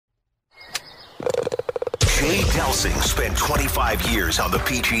Delsing spent 25 years on the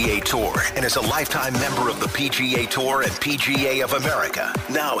PGA Tour and is a lifetime member of the PGA Tour and PGA of America.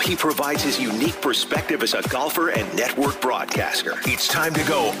 Now he provides his unique perspective as a golfer and network broadcaster. It's time to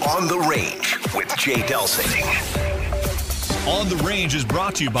go on the range with Jay Delsing. On the Range is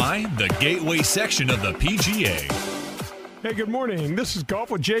brought to you by the Gateway section of the PGA. Hey, good morning. This is Golf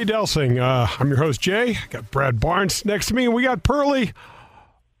with Jay Delsing. I'm your host, Jay. I got Brad Barnes next to me, and we got Pearly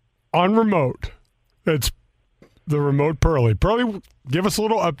on remote. It's the remote Pearly. Pearly, give us a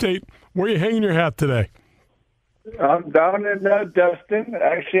little update. Where are you hanging your hat today? I'm down in Destin.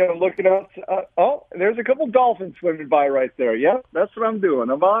 Actually, I'm looking out. There's a couple dolphins swimming by right there. Yep, that's what I'm doing.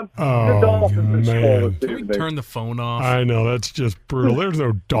 I'm on the dolphins. Man. Can we turn the phone off? I know, that's just brutal. There's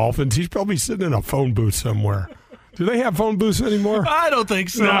no dolphins. He's probably sitting in a phone booth somewhere. Do they have phone booths anymore? I don't think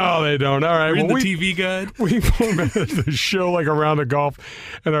so. No, they don't. All right. Read the TV guide. We formatted the show like a round of golf,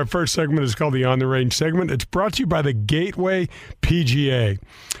 and our first segment is called the On the Range segment. It's brought to you by the Gateway PGA.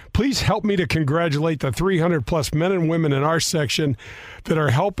 Please help me to congratulate the 300-plus men and women in our section that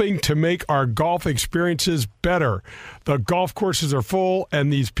are helping to make our golf experiences better. The golf courses are full,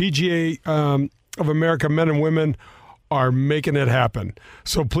 and these PGA of America men and women are making it happen.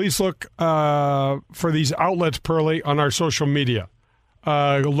 So please look for these outlets, Pearly, on our social media.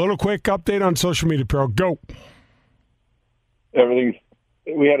 A little quick update on social media, Pearl. Go. We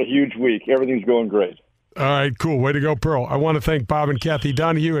had a huge week. Everything's going great. All right, cool. Way to go, Pearl. I want to thank Bob and Kathy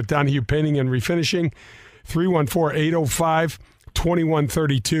Donahue at Donahue Painting and Refinishing,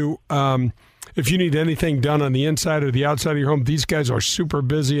 314-805-2132. If you need anything done on the inside or the outside of your home, these guys are super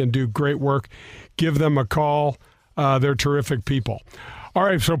busy and do great work. Give them a call. They're terrific people. All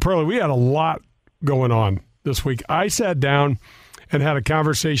right, so Pearly, we had a lot going on this week. I sat down and had a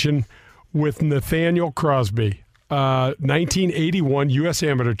conversation with Nathaniel Crosby, 1981 U.S.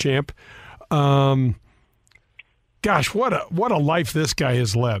 Amateur champ. Gosh, what a life this guy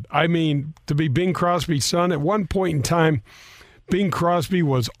has led. I mean, to be Bing Crosby's son, at one point in time, Bing Crosby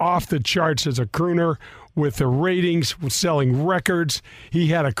was off the charts as a crooner with the ratings, was selling records. He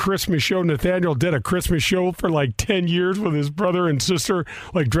had a Christmas show. Nathaniel did a Christmas show for like 10 years with his brother and sister,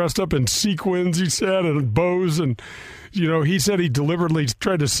 like dressed up in sequins, he said, and bows. And, you know, he said he deliberately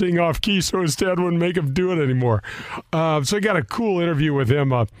tried to sing off key so his dad wouldn't make him do it anymore. So I got a cool interview with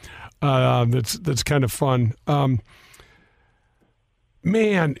him that's kind of fun.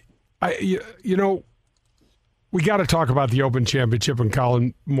 Man, we got to talk about the Open Championship and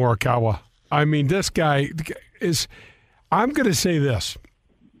Colin Morikawa. I mean, this guy is, I'm going to say this.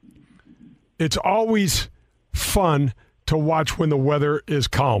 It's always fun to watch when the weather is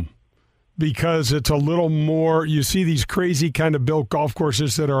calm because it's a little more, you see these crazy kind of built golf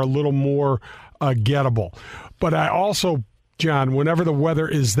courses that are a little more gettable. But I also, John, whenever the weather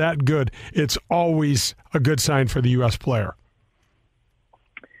is that good, it's always a good sign for the U.S. player.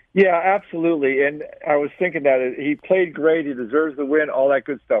 Yeah, absolutely. And I was thinking that he played great. He deserves the win, all that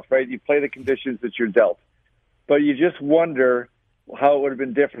good stuff, right? You play the conditions that you're dealt. But you just wonder how it would have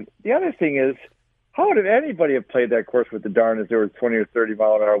been different. The other thing is, how would anybody have played that course with the darn if there was 20 or 30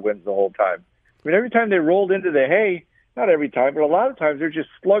 mile an hour winds the whole time? I mean, every time they rolled into the hay, not every time, but a lot of times they're just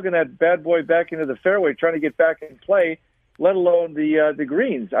slugging that bad boy back into the fairway, trying to get back in play, let alone the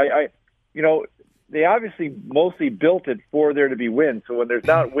greens. They obviously mostly built it for there to be wind. So when there's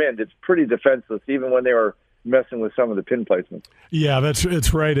not wind, it's pretty defenseless, even when they were messing with some of the pin placements. Yeah,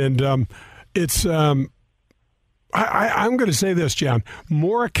 it's right. And it's I'm going to say this, John.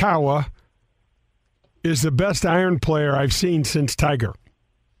 Morikawa is the best iron player I've seen since Tiger.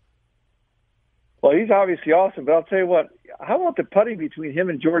 Well, he's obviously awesome, but I'll tell you what, how about the putting between him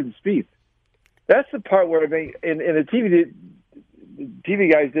and Jordan Spieth? That's the part where, I mean, in the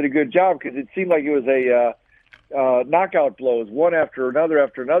TV guys did a good job because it seemed like it was a knockout blows, one after another,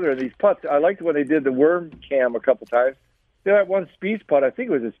 and these putts. I liked when they did the worm cam a couple times. They had one Spieth putt, I think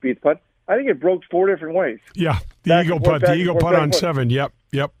it was a Spieth putt. I think it broke 4 different ways. Yeah, the eagle putt on 7. Yep.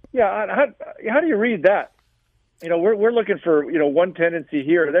 Yeah, how do you read that? You know, we're looking for, one tendency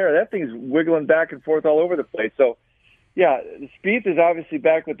here or there. That thing's wiggling back and forth all over the place. So, yeah, Spieth is obviously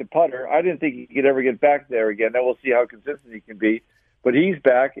back with the putter. I didn't think he could ever get back there again. Now we'll see how consistent he can be. But he's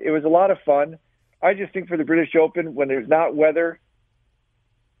back. It was a lot of fun. I just think for the British Open, when there's not weather,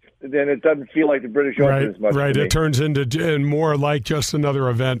 then it doesn't feel like the British Open as much. Right, it turns into more like just another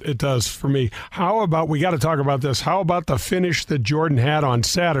event. It does for me. How about, we got to talk about this, how about the finish that Jordan had on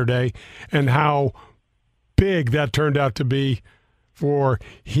Saturday and how big that turned out to be for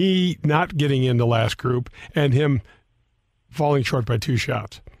he not getting in the last group and him falling short by 2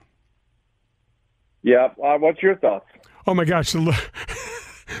 shots? Yeah, what's your thoughts? Oh, my gosh.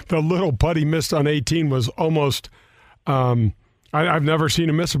 The little putt he missed on 18 was almost I've never seen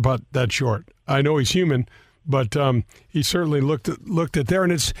him miss a putt that short. I know he's human, but he certainly looked at there.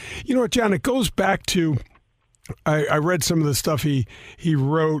 And it's, you know what, John, it goes back to, I read some of the stuff he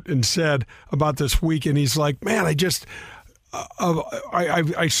wrote and said about this week, and he's like, man, I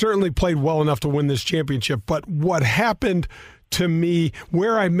certainly played well enough to win this championship, but what happened to me,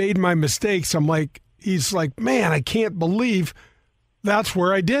 where I made my mistakes, he's like, man, I can't believe that's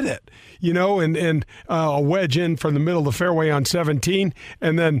where I did it, you know, and a wedge in from the middle of the fairway on 17,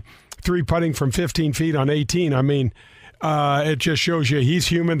 and then 3 putting from 15 feet on 18. I mean, it just shows you he's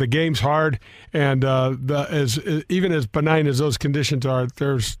human. The game's hard, and even as benign as those conditions are,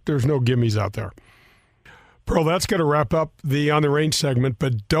 there's no gimmies out there. Pearl, that's going to wrap up the On the Range segment,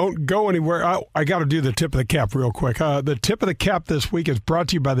 but don't go anywhere. I got to do the tip of the cap real quick. The tip of the cap this week is brought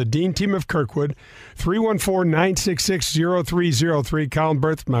to you by the Dean team of Kirkwood, 314-966-0303. Colin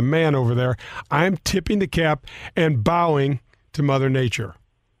Burth, my man over there. I'm tipping the cap and bowing to Mother Nature.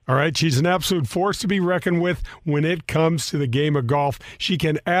 All right, she's an absolute force to be reckoned with when it comes to the game of golf. She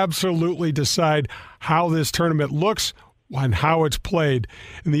can absolutely decide how this tournament looks and how it's played.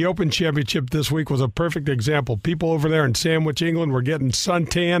 And the Open Championship this week was a perfect example. People over there in Sandwich, England were getting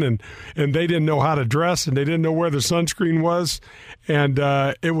suntan, and they didn't know how to dress, and they didn't know where the sunscreen was, and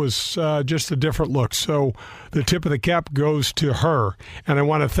it was just a different look. So the tip of the cap goes to her. And I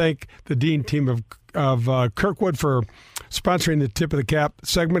want to thank the Dean team of Kirkwood for sponsoring the Tip of the Cap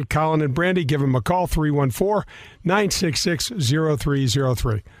segment. Colin and Brandy, give them a call,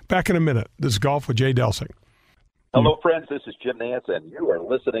 314-966-0303. Back in a minute. This is Golf with Jay Delsing. Hello, friends. This is Jim Nance, and you are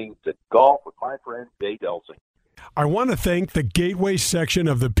listening to Golf with my friend Jay Delsing. I want to thank the Gateway section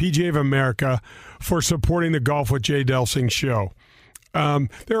of the PGA of America for supporting the Golf with Jay Delsing show.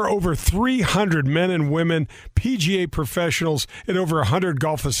 There are over 300 men and women PGA professionals in over 100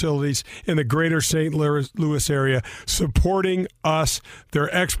 golf facilities in the greater St. Louis area supporting us.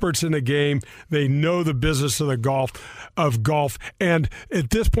 They're experts in the game. They know the business of golf. And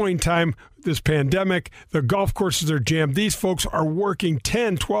at this point in time, this pandemic, the golf courses are jammed. These folks are working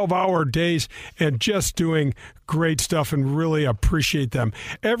 10, 12-hour days and just doing great stuff, and really appreciate them.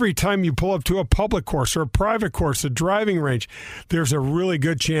 Every time you pull up to a public course or a private course, a driving range, there's a really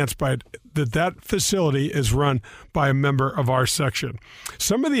good chance that facility is run by a member of our section.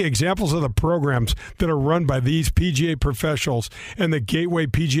 Some of the examples of the programs that are run by these PGA professionals and the Gateway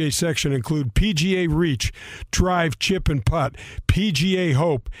PGA section include PGA Reach, Drive, Chip, and Putt, PGA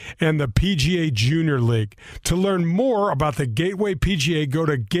Hope, and the PGA Junior League. To learn more about the Gateway PGA, go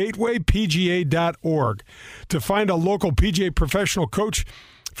to gatewaypga.org. To find a local PGA professional coach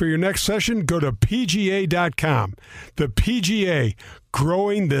for your next session, go to PGA.com. The PGA,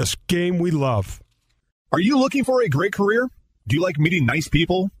 growing this game we love. Are you looking for a great career? Do you like meeting nice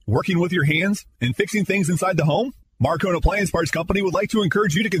people, working with your hands, and fixing things inside the home? Marcone Appliance Parts Company would like to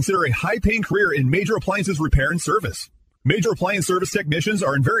encourage you to consider a high-paying career in major appliances repair and service. Major appliance service technicians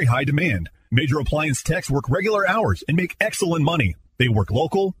are in very high demand. Major appliance techs work regular hours and make excellent money. They work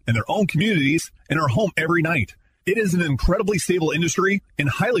local, in their own communities, and are home every night. It is an incredibly stable industry and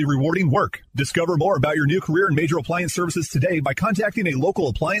highly rewarding work. Discover more about your new career in major appliance services today by contacting a local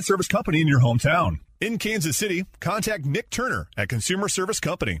appliance service company in your hometown. In Kansas City, contact Nick Turner at Consumer Service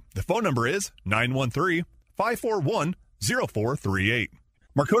Company. The phone number is 913-541-0438.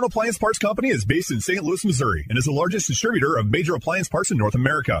 Marcone Appliance Parts Company is based in St. Louis, Missouri, and is the largest distributor of major appliance parts in North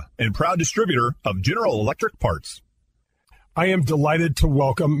America and proud distributor of General Electric parts. I am delighted to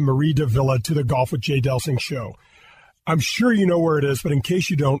welcome Marie Davila to the Golf with Jay Delsing show. I'm sure you know where it is, but in case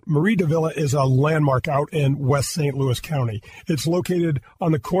you don't, Marie Davila is a landmark out in West St. Louis County. It's located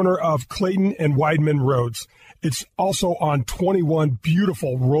on the corner of Clayton and Weidman Roads. It's also on 21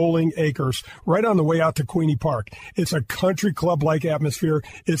 beautiful rolling acres right on the way out to Queenie Park. It's a country club-like atmosphere.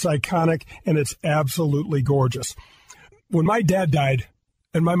 It's iconic, and it's absolutely gorgeous. When my dad died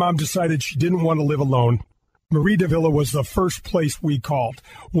and my mom decided she didn't want to live alone, Marie Davila was the first place we called.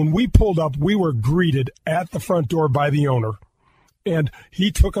 When we pulled up, we were greeted at the front door by the owner, and he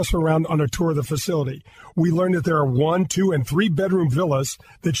took us around on a tour of the facility. We learned that there are 1, 2, and 3-bedroom villas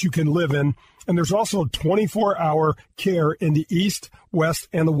that you can live in, and there's also 24-hour care in the East, West,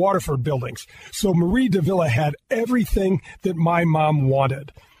 and the Waterford buildings. So Marie Davila had everything that my mom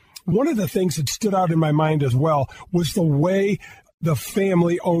wanted. One of the things that stood out in my mind as well was the way the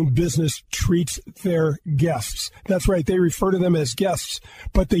family-owned business treats their guests. That's right, they refer to them as guests,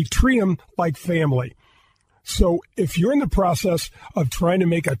 but they treat them like family. So if you're in the process of trying to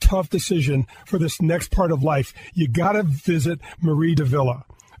make a tough decision for this next part of life, you got to visit Marie Davila.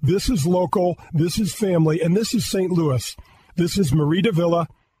 This is local, this is family, and this is St. Louis. This is Marie Davila,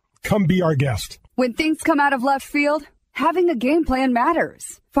 Come be our guest. When things come out of left field, having a game plan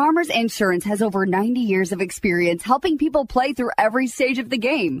matters. Farmers Insurance has over 90 years of experience helping people play through every stage of the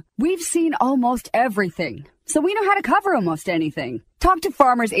game. We've seen almost everything, so we know how to cover almost anything. Talk to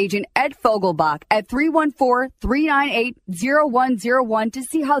Farmers Agent Ed Fogelbach at 314-398-0101 to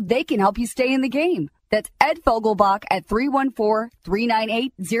see how they can help you stay in the game. That's Ed Fogelbach at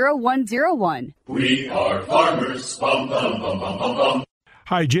 314-398-0101. We are farmers. Bum, bum, bum, bum, bum, bum.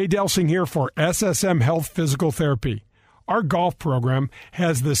 Hi, Jay Delsing here for SSM Health Physical Therapy. Our golf program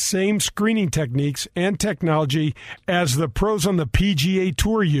has the same screening techniques and technology as the pros on the PGA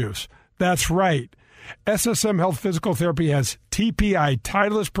Tour use. That's right. SSM Health Physical Therapy has TPI,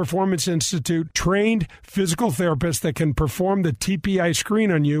 Titleist Performance Institute, trained physical therapists that can perform the TPI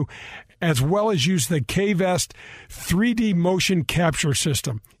screen on you, as well as use the K-Vest 3D motion capture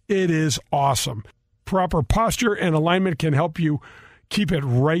system. It is awesome. Proper posture and alignment can help you keep it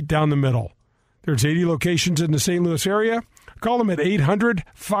right down the middle. There's 80 locations in the St. Louis area. Call them at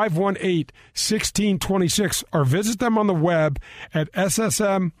 800-518-1626 or visit them on the web at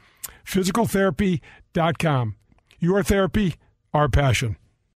ssmphysicaltherapy.com. Your therapy, our passion.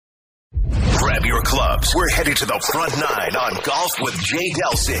 Grab your clubs. We're headed to the front nine on Golf with Jay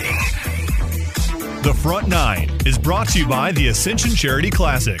Delsing. The Front Nine is brought to you by the Ascension Charity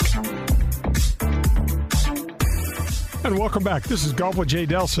Classic. And welcome back. This is Golf with Jay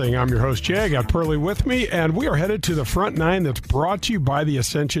Delsing. I'm your host, Jay. I got Pearlie with me, and we are headed to the front nine that's brought to you by the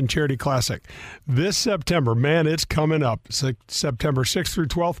Ascension Charity Classic. This September, man, it's coming up. September 6th through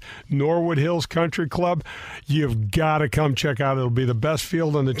 12th, Norwood Hills Country Club. You've got to come check out. It'll be the best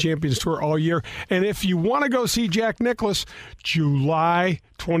field on the Champions Tour all year. And if you want to go see Jack Nicklaus, July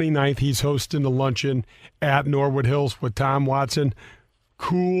 29th, he's hosting the luncheon at Norwood Hills with Tom Watson.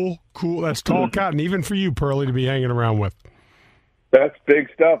 Cool. That's tall cotton, even for you, Pearlie, to be hanging around with. That's big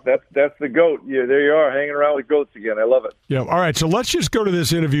stuff. That's the GOAT. Yeah, there you are, hanging around with goats again. I love it. Yeah. All right, so let's just go to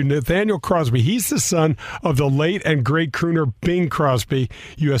this interview. Nathaniel Crosby, he's the son of the late and great crooner Bing Crosby,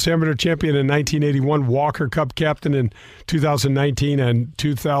 U.S. Amateur champion in 1981, Walker Cup captain in 2019 and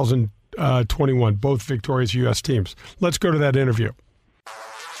 2021, both victorious U.S. teams. Let's go to that interview.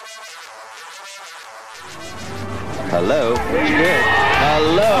 Hello. Good.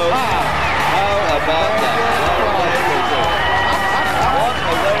 Hello. How about that? What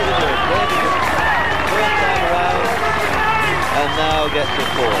a way to do it. First time around, and now gets a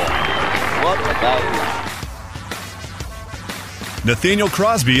four. What about that? Nathaniel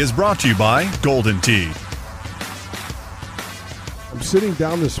Crosby is brought to you by Golden Tee. I'm sitting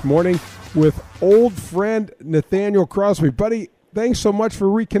down this morning with old friend Nathaniel Crosby. Buddy, thanks so much for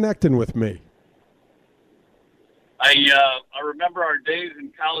reconnecting with me. I remember our days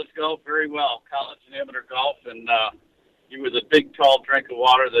in college golf very well, college and amateur golf, and he was a big, tall drink of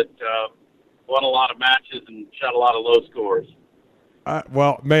water that won a lot of matches and shot a lot of low scores.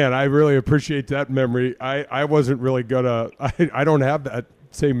 Well, man, I really appreciate that memory. I wasn't really I don't have that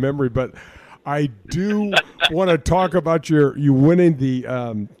same memory, but I do want to talk about you winning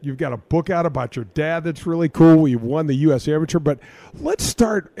the you've got a book out about your dad that's really cool. You won the U.S. Amateur, but let's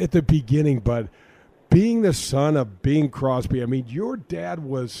start at the beginning, bud. Being the son of Bing Crosby, I mean, your dad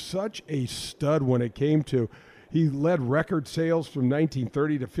was such a stud when it came to, he led record sales from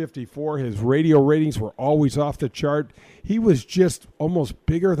 1930 to 54. His radio ratings were always off the chart. He was just almost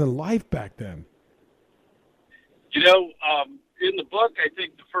bigger than life back then. You know, in the book, I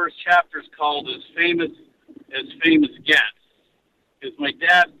think the first chapter is called As Famous Gets. Because my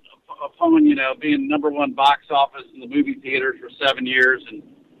dad, upon, being number one box office in the movie theaters for 7 years and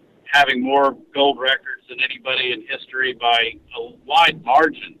having more gold records than anybody in history by a wide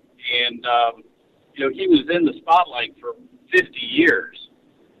margin. And, he was in the spotlight for 50 years.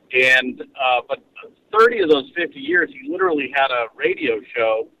 And, but 30 of those 50 years, he literally had a radio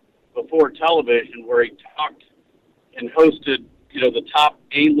show before television where he talked and hosted, the top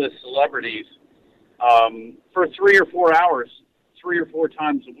A-list celebrities for 3 or 4 hours, 3 or 4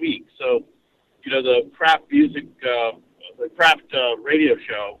 times a week. So, the craft music, the craft radio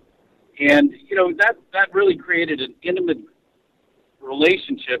show. And, that really created an intimate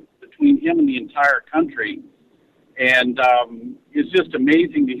relationship between him and the entire country. And it's just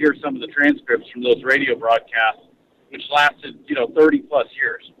amazing to hear some of the transcripts from those radio broadcasts, which lasted, 30-plus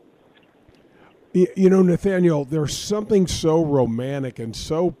years. Nathaniel, there's something so romantic and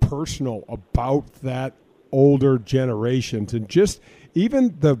so personal about that older generations. And just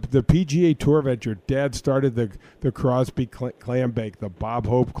even the PGA Tour event, your dad started the Crosby Clam Bake, the Bob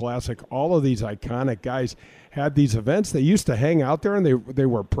Hope Classic. All of these iconic guys had these events. They used to hang out there, and they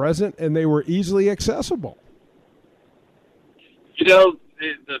were present, and they were easily accessible.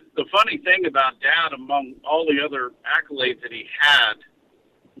 the funny thing about Dad, among all the other accolades that he had,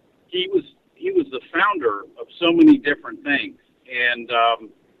 he was the founder of so many different things. And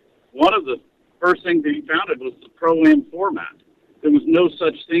one of the first things that he founded was the Pro-Am format. There was no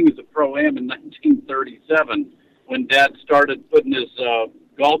such thing as a Pro-Am in 1937 when Dad started putting his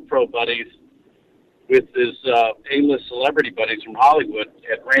golf pro buddies with his A-list celebrity buddies from Hollywood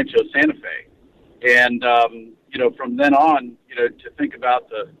at Rancho Santa Fe. And, from then on, to think about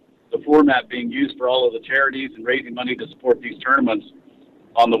the format being used for all of the charities and raising money to support these tournaments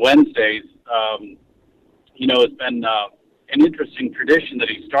on the Wednesdays, it's been an interesting tradition that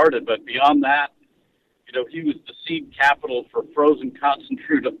he started. But beyond that, he was the seed capital for frozen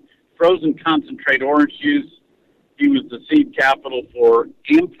concentrate orange juice. He was the seed capital for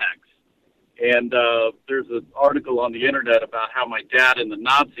Ampex. And there's an article on the internet about how my dad and the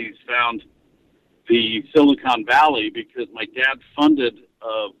Nazis found the Silicon Valley because my dad funded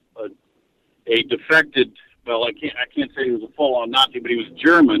a defected, well, I can't say he was a full-on Nazi, but he was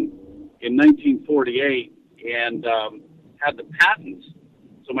German in 1948 and had the patents.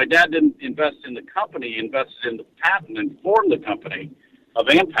 So my dad didn't invest in the company, he invested in the patent and formed the company of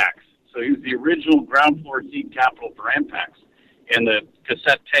Ampex. So he was the original ground floor seed capital for Ampex and the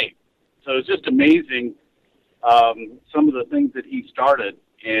cassette tape. So it's just amazing some of the things that he started.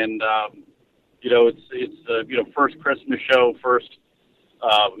 And, it's first Christmas show, first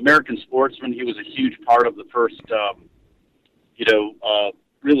American Sportsman. He was a huge part of the first,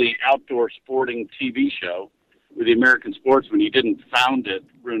 really outdoor sporting TV show with the American Sportsman. He didn't found it,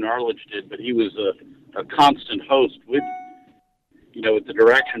 Rune Arledge did, but he was a constant host with, with the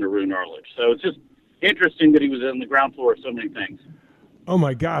direction of Rune Arledge. So it's just interesting that he was on the ground floor of so many things. Oh,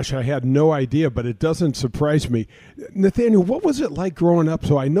 my gosh, I had no idea, but it doesn't surprise me. Nathaniel, what was it like growing up?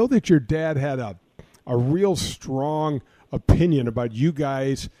 So I know that your dad had a real strong opinion about you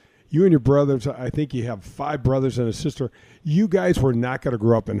guys, you and your brothers. I think you have 5 brothers and a sister. You guys were not going to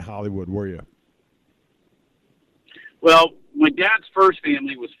grow up in Hollywood, were you? Well, my dad's first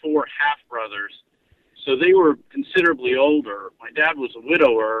family was 4 half-brothers, so they were considerably older. My dad was a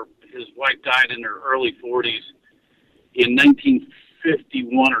widower. His wife died in her early 40s in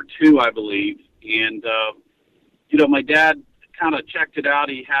 1951 or 2, I believe. And, my dad kind of checked it out.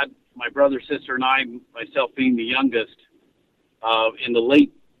 He had my brother, sister, and I, myself being the youngest, in the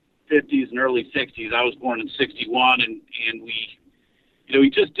late 50s and early 60s. I was born in 61, and we, he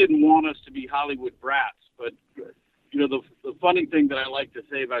just didn't want us to be Hollywood brats. But, the funny thing that I like to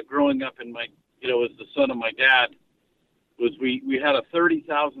say about growing up in my, as the son of my dad, was we had a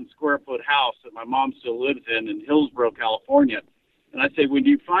 30,000 square foot house that my mom still lives in Hillsborough, California. And I say, when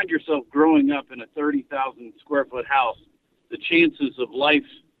you find yourself growing up in a 30,000 square foot house, the chances of life,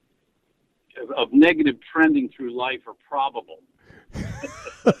 of negative trending through life are probable.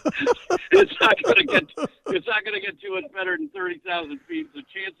 It's not going to get too much better than 30,000 feet. The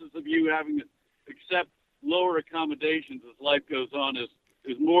chances of you having to accept lower accommodations as life goes on is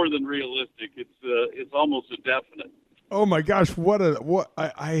more than realistic. It's almost a definite. Oh my gosh,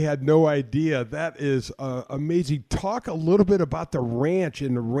 I had no idea. That is amazing. Talk a little bit about the ranch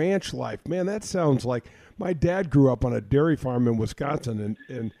and the ranch life. Man, that sounds like my dad grew up on a dairy farm in Wisconsin,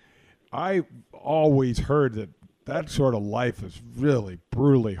 and I always heard that sort of life is really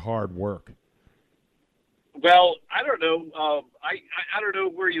brutally hard work. Well, I don't know. I don't know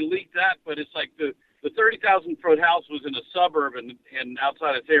where you leaked that, but it's like the 30,000 foot house was in a suburb and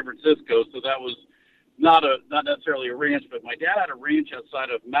outside of San Francisco, so that was not necessarily a ranch. But my dad had a ranch outside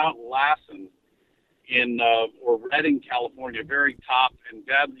of Mount Lassen or Redding, California, very top. And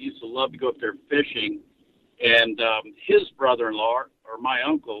Dad used to love to go up there fishing. And his brother-in-law, or my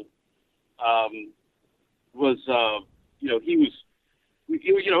uncle, was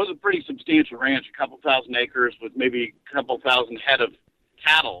it was a pretty substantial ranch, a couple thousand acres with maybe a couple thousand head of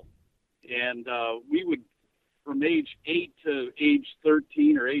cattle. And we would, from age 8 to age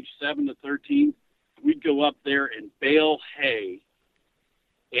 13 or age 7 to 13, we'd go up there and bale hay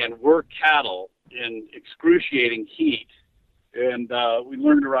and work cattle in excruciating heat. And we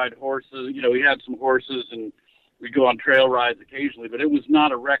learned to ride horses. We had some horses and we'd go on trail rides occasionally, but it was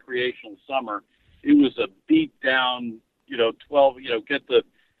not a recreational summer. It was a beat down, 12, get the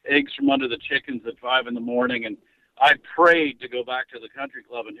eggs from under the chickens at 5 in the morning. And I prayed to go back to the country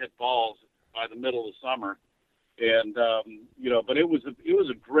club and hit balls by the middle of summer. And, but it was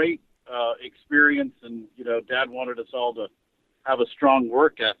a great experience. And, Dad wanted us all to have a strong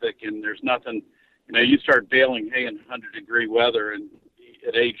work ethic, and there's nothing, you start baling hay in 100-degree weather, and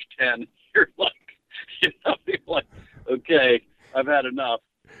at age 10, you're like, okay, I've had enough.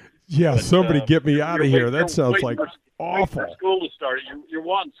 Yeah, But, somebody get me out of here. You're That sounds waiting like for awful. school to start. You're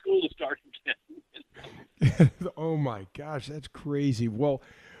wanting school to start again. Oh my gosh, that's crazy. Well,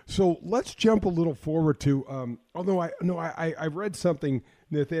 so let's jump a little forward to. Although I read something,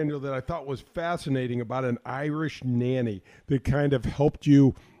 Nathaniel, that I thought was fascinating about an Irish nanny that kind of helped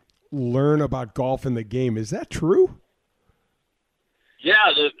you learn about golf in the game. Is that true?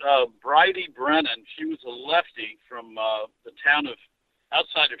 Yeah, Bridie Brennan. She was a lefty from the town of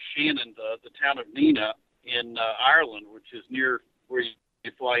outside of Shannon, the town of Neenah in Ireland, which is near where you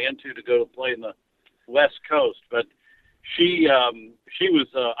fly into to go to play in the West Coast. But she was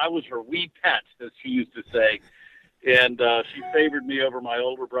I was her wee pet, as she used to say, and she favored me over my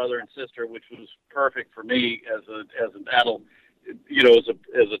older brother and sister, which was perfect for me as an adult,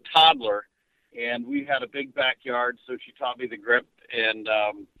 as a toddler. And we had a big backyard, so she taught me the grip, and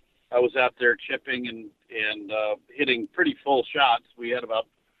I was out there chipping and hitting pretty full shots. We had about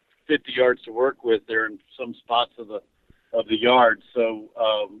 50 yards to work with there in some spots of the yard. So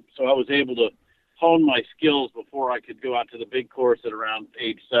I was able to hone my skills before I could go out to the big course at around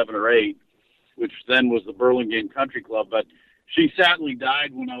age 7 or 8, which then was the Burlingame Country Club. But she sadly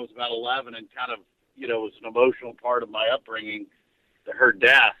died when I was about 11, and kind of, was an emotional part of my upbringing, her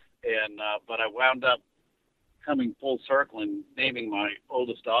death. And but I wound up coming full circle and naming my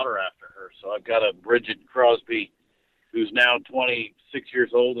oldest daughter after her. So I've got a Bridget Crosby, who's now 26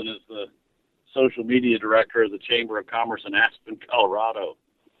 years old and is the social media director of the Chamber of Commerce in Aspen, Colorado.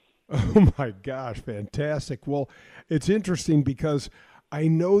 Oh my gosh, fantastic. Well, it's interesting because I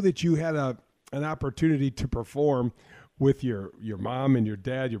know that you had an opportunity to perform with your mom and your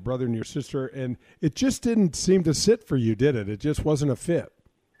dad, your brother and your sister, and it just didn't seem to sit for you, did it? It just wasn't a fit.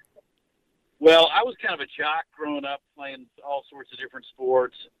 Well, I was kind of a jock growing up, playing all sorts of different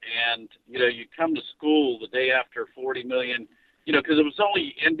sports, and, you come to school the day after 40 million, because it was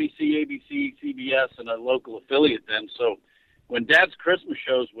only NBC, ABC, CBS, and a local affiliate then. So when Dad's Christmas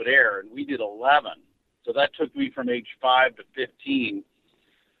shows would air, and we did 11, so that took me from age 5 to 15,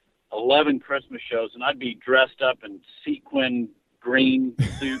 11 Christmas shows, and I'd be dressed up in sequin green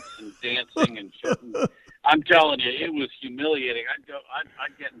suits and dancing and shit. And I'm telling you, it was humiliating.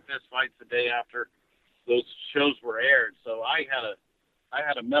 I'd get in fist fights the day after those shows were aired. So I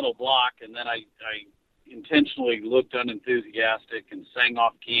had a mental block, and then I intentionally looked unenthusiastic and sang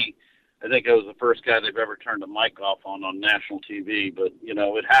off key. I think I was the first guy they've ever turned a mic off on national TV, but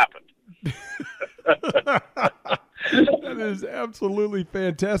it happened. That is absolutely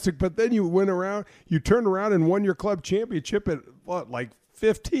fantastic. But then you turned around and won your club championship at like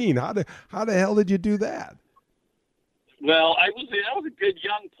 15. How the hell did you do that? Well, I was a good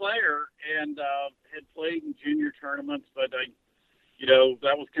young player and had played in junior tournaments, but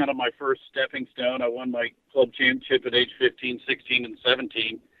that was kind of my first stepping stone. I won my club championship at age 15, 16, and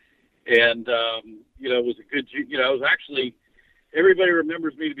 17, and it was a good. I was actually. Everybody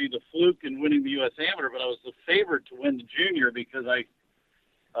remembers me to be the fluke in winning the U.S. Amateur, but I was the favorite to win the junior because I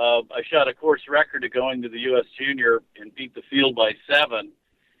shot a course record of going to the U.S. Junior and beat the field by 7,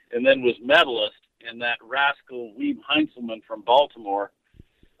 and then was medalist. And that rascal Weeb Heinzelman from Baltimore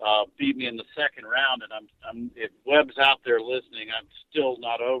beat me in the second round. And if Webb's out there listening, I'm still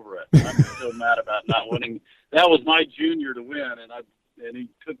not over it. I'm still mad about not winning. That was my junior to win, and he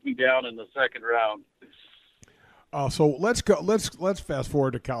took me down in the second round. So let's go. Let's fast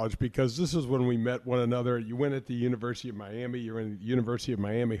forward to college, because this is when we met one another. You went at the University of Miami. You're in the University of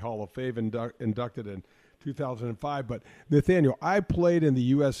Miami Hall of Fame, inducted in 2005. But Nathaniel, I played in the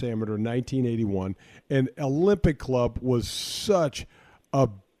U.S. Amateur in 1981, and Olympic Club was such a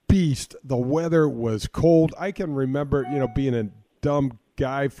beast. The weather was cold. I can remember, being a dumb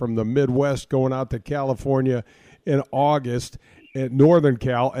guy from the Midwest going out to California in August at Northern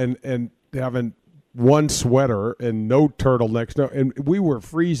Cal and having one sweater and no turtlenecks. And we were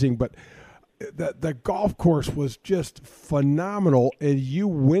freezing, but the golf course was just phenomenal. And you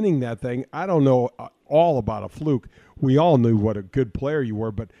winning that thing, I don't know all about a fluke. We all knew what a good player you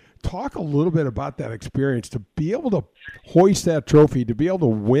were, but talk a little bit about that experience, to be able to hoist that trophy, to be able to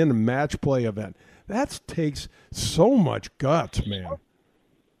win a match play event. That takes so much guts, man.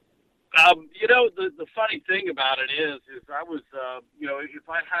 The funny thing about it is I was, if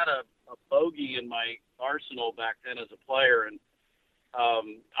I had a bogey in my arsenal back then as a player, and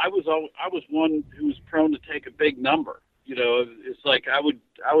I was one who was prone to take a big number. It's like I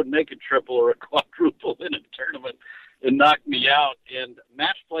would make a triple or a quadruple in a tournament and knock me out. And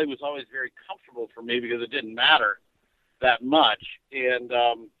match play was always very comfortable for me because it didn't matter that much. And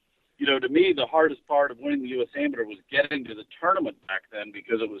to me, the hardest part of winning the U.S. Amateur was getting to the tournament back then,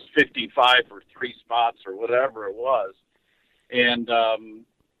 because it was 55 for 3 spots or whatever it was. And,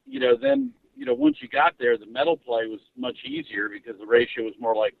 then once you got there, the medal play was much easier because the ratio was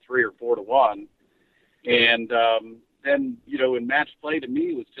more like 3 or 4 to 1. And then, in match play to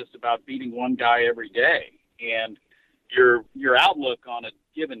me was just about beating one guy every day. And your outlook on a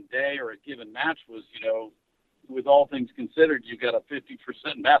given day or a given match was, with all things considered, you got a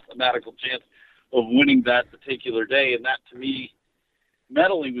 50% mathematical chance of winning that particular day. And that, to me,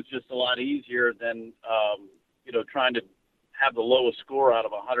 mentally was just a lot easier than, trying to have the lowest score out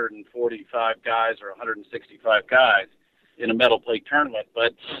of 145 guys or 165 guys in a medal play tournament.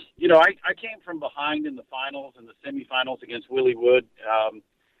 But, I came from behind in the finals and the semifinals against Willie Wood.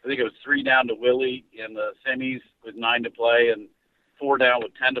 I think it was 3 down to Willie in the semis with 9 to play and 4 down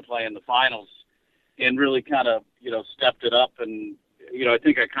with 10 to play in the finals, and really kind of, stepped it up. And, I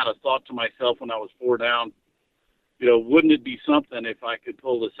think I kind of thought to myself when I was 4 down, wouldn't it be something if I could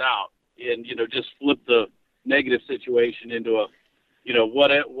pull this out and, just flip the negative situation into a,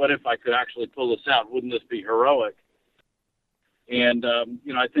 what if I could actually pull this out? Wouldn't this be heroic? And,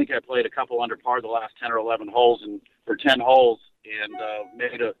 I think I played a couple under par the last 10 or 11 holes or 10 holes and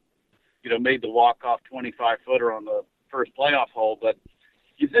made the walk-off 25-footer on the first playoff hole. But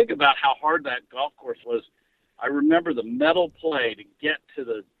you think about how hard that golf course was. I remember the medal play to get to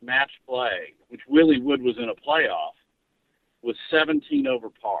the match play, which Willie Wood was in a playoff, was 17 over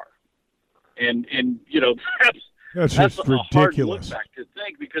par. And that's just a ridiculous. hard look back to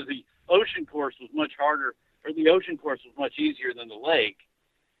think, because the ocean course was much harder, or the ocean course was much easier than the lake.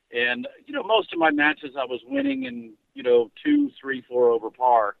 And, most of my matches I was winning in, 2, 3, 4 over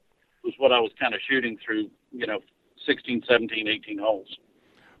par was what I was kind of shooting through, 16, 17, 18 holes.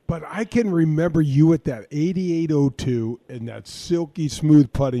 But I can remember you at that 88.02 and that silky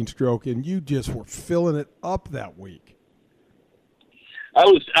smooth putting stroke, and you just were filling it up that week. I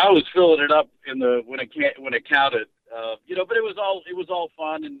was filling it up when it counted, but it was all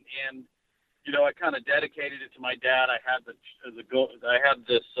fun, and I kind of dedicated it to my dad. I had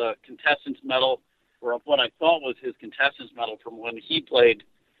this contestants medal, or what I thought was his contestants medal from when he played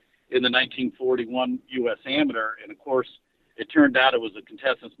in the 1941 U.S. Amateur, and of course it turned out it was a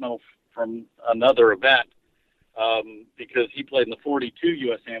contestants medal from another event because he played in the 42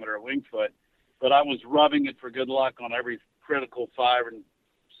 U.S. Amateur at Wingfoot. But I was rubbing it for good luck on every critical 5 and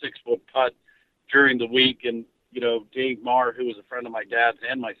 6 foot putt during the week, and Dave Marr, who was a friend of my dad's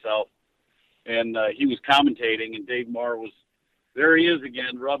and myself, and he was commentating, and Dave Marr was there. He is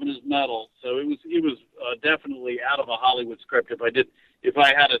again, rubbing his medal. So it was definitely out of a Hollywood script. If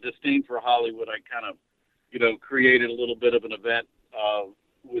I had a disdain for Hollywood, I kind of created a little bit of an event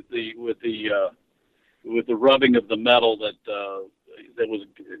with the rubbing of the medal that was a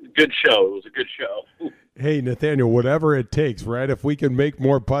good show. It was a good show. Hey, Nathaniel, whatever it takes, right? If we can make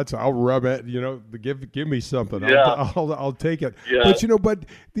more putts, I'll rub it. Give me something. Yeah. I'll take it. Yeah. But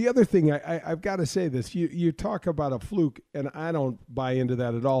the other thing, I've got to say this. You talk about a fluke, and I don't buy into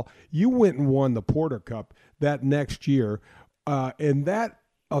that at all. You went and won the Porter Cup that next year, and that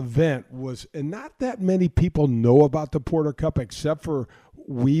event was, and not that many people know about the Porter Cup except for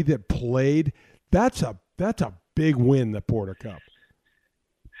we that played. That's a big win, the Porter Cup.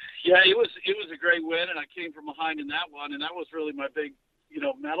 Yeah, it was a great win, and I came from behind in that one, and that was really my big,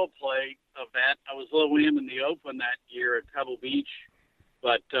 medal play event. I was low in the Open that year at Pebble Beach,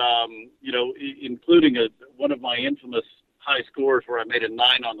 but including one of my infamous high scores where I made a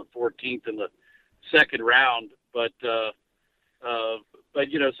 9 on the 14th in the second round. But so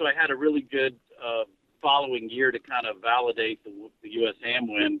I had a really good following year to kind of validate the U.S. Am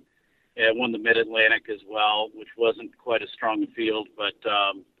win, and won the Mid-Atlantic as well, which wasn't quite as strong a field, but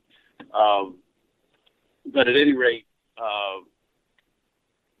at any rate,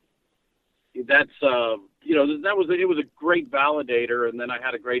 it was a great validator. And then I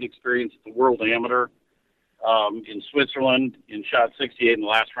had a great experience at the World Amateur in Switzerland and shot 68 in the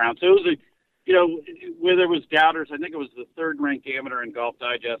last round. So it was where there was doubters. I think it was the 3rd ranked amateur in Golf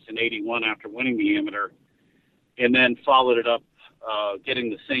Digest in 81 after winning the amateur, and then followed it up getting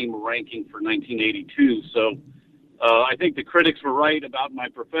the same ranking for 1982. So I think the critics were right about my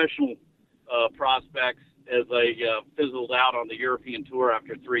professional prospects as I fizzled out on the European Tour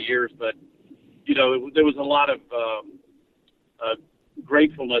after 3 years. But, there was a lot of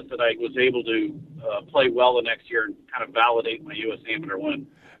gratefulness that I was able to play well the next year and kind of validate my U.S. Amateur win.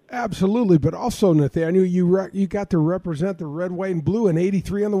 Absolutely, but also, Nathaniel, you got to represent the red, white, and blue in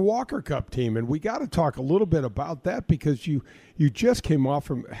 '83 on the Walker Cup team, and we got to talk a little bit about that because you just came off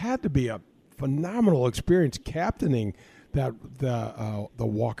from, had to be a phenomenal experience captaining the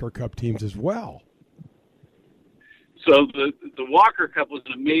Walker Cup teams as well. So the Walker Cup was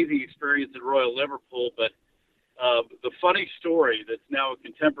an amazing experience at Royal Liverpool, but the funny story that's now a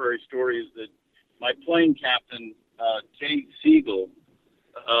contemporary story is that my plane captain, Jay Siegel,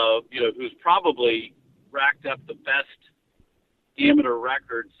 who's probably racked up the best amateur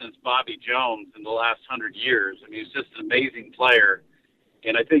record since Bobby Jones in the last 100 years. I mean, he's just an amazing player.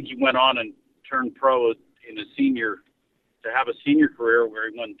 And I think he went on and turned pro to have a senior career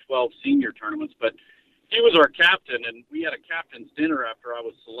where he won 12 senior tournaments. But he was our captain, and we had a captain's dinner after I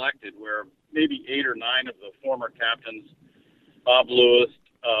was selected where maybe 8 or 9 of the former captains, Bob Lewis,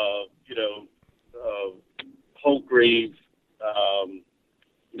 Holtgreave,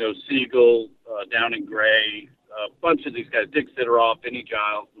 Siegel, Downing Gray, a bunch of these guys, Dick Sidoroff, Vinnie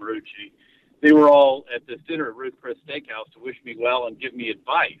Giles, Marucci, they were all at this dinner at Ruth Chris Steakhouse to wish me well and give me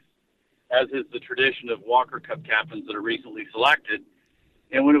advice, as is the tradition of Walker Cup captains that are recently selected.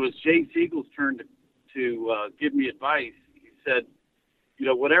 And when it was Jay Siegel's turn to give me advice, he said,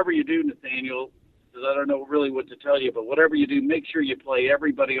 whatever you do, Nathaniel, because I don't know really what to tell you, but whatever you do, make sure you play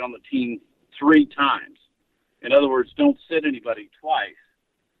everybody on the team 3 times. In other words, don't sit anybody twice.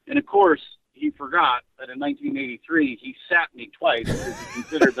 And, of course, he forgot that in 1983 he sat me twice because he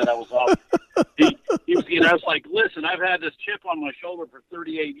considered that I was off. I was like, listen, I've had this chip on my shoulder for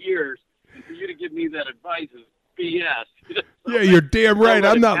 38 years, and for you to give me that advice is BS. Yeah, you're damn right.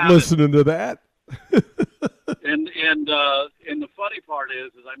 I'm not listening to that. And the funny part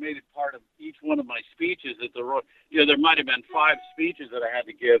is I made it part of each one of my speeches at the there might have been 5 speeches that I had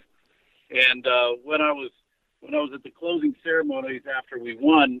to give, and when I was at the closing ceremonies after we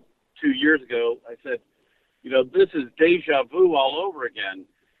won 2 years ago, I said, this is deja vu all over again.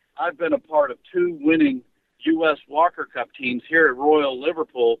 I've been a part of 2 winning U.S. Walker Cup teams here at Royal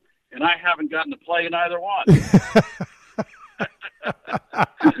Liverpool, and I haven't gotten to play in either one.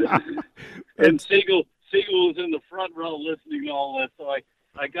 And Siegel was in the front row listening to all this, so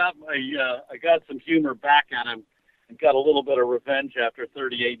I got some humor back at him and got a little bit of revenge after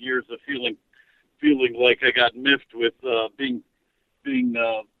 38 years of feeling like I got miffed with being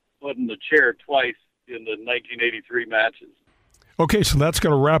put in the chair twice in the 1983 matches. Okay, so that's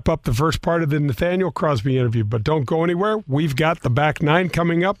going to wrap up the first part of the Nathaniel Crosby interview, but don't go anywhere. We've got the back 9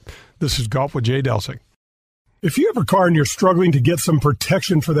 coming up. This is Golf with Jay Delsing. If you have a car and you're struggling to get some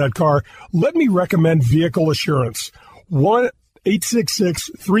protection for that car, let me recommend Vehicle Assurance.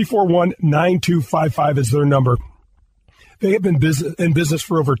 1-866-341-9255 is their number. They have been in business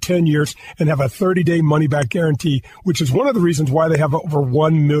for over 10 years and have a 30-day money-back guarantee, which is one of the reasons why they have over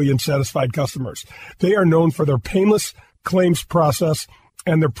 1 million satisfied customers. They are known for their painless claims process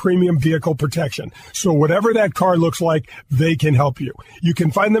and their premium vehicle protection. So whatever that car looks like, they can help you. You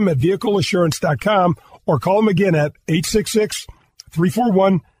can find them at vehicleassurance.com or call them again at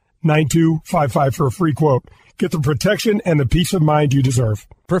 866-341-9255 for a free quote. Get the protection and the peace of mind you deserve.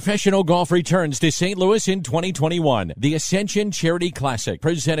 Professional golf returns to St. Louis in 2021. The Ascension Charity Classic,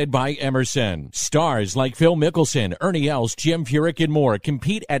 presented by Emerson. Stars like Phil Mickelson, Ernie Els, Jim Furyk, and more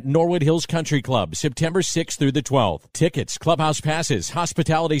compete at Norwood Hills Country Club, September 6th through the 12th. Tickets, clubhouse passes,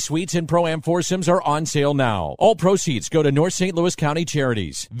 hospitality suites, and Pro-Am foursomes are on sale now. All proceeds go to North St. Louis County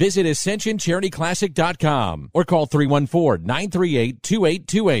Charities. Visit AscensionCharityClassic.com or call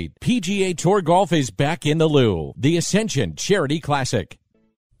 314-938-2828. PGA Tour Golf is back in the loo. The Ascension Charity Classic.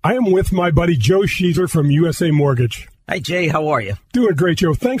 I am with my buddy Joe Sheezer from USA Mortgage. Hi, Jay. How are you? Doing great,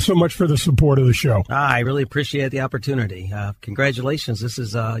 Joe. Thanks so much for the support of the show. I really appreciate the opportunity. Congratulations. This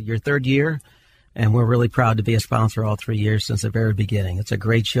is your 3rd year, and we're really proud to be a sponsor all 3 years since the very beginning. It's a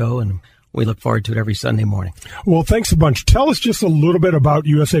great show, and we look forward to it every Sunday morning. Well, thanks a bunch. Tell us just a little bit about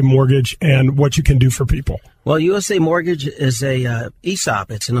USA Mortgage and what you can do for people. Well, USA Mortgage is a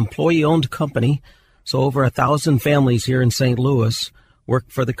ESOP. It's an employee-owned company, so over 1,000 families here in St. Louis work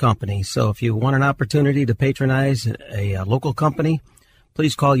for the company. So if you want an opportunity to patronize a local company,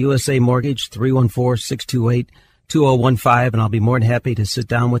 please call USA Mortgage 314-628-2015, and I'll be more than happy to sit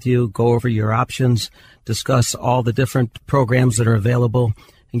down with you, go over your options, discuss all the different programs that are available,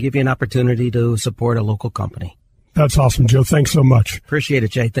 and give you an opportunity to support a local company. That's awesome, Joe. Thanks so much. Appreciate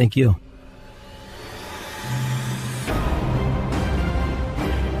it, Jay. Thank you.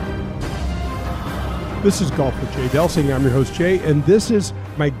 This is Golf with Jay Delsing. I'm your host, Jay, and this is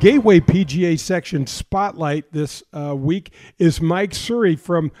my Gateway PGA section spotlight this week is Mike Surrey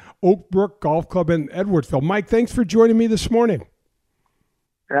from Oak Brook Golf Club in Edwardsville. Mike, thanks for joining me this morning.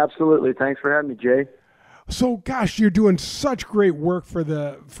 Absolutely. Thanks for having me, Jay. So, gosh, you're doing such great work for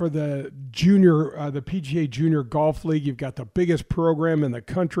the junior, the PGA Junior Golf League. You've got the biggest program in the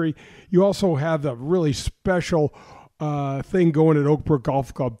country. You also have the really special thing going at Oak Brook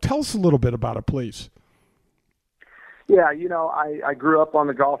Golf Club. Tell us a little bit about it, please. Yeah, I grew up on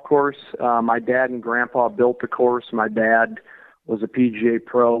the golf course. My dad and grandpa built the course. My dad was a PGA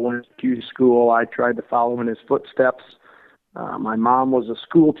pro, went to Q school. I tried to follow in his footsteps. My mom was a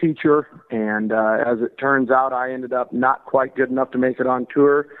school teacher, and as it turns out, I ended up not quite good enough to make it on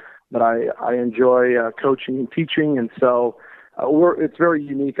tour, but I enjoy coaching and teaching, and so it's very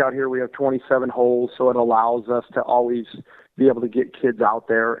unique out here. We have 27 holes, so it allows us to always be able to get kids out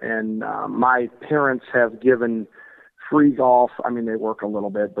there, and my parents have given free golf. I mean, they work a little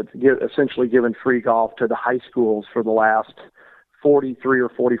bit, but essentially given free golf to the high schools for the last 43 or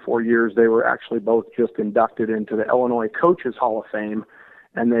 44 years. They were actually both just inducted into the Illinois Coaches Hall of Fame,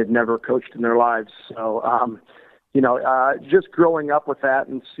 and they've never coached in their lives. So, just growing up with that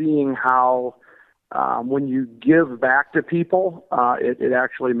and seeing how when you give back to people, it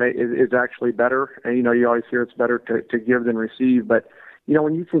actually is actually better. And, you always hear it's better to give than receive. But,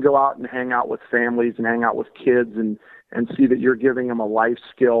 when you can go out and hang out with families and hang out with kids and see that you're giving them a life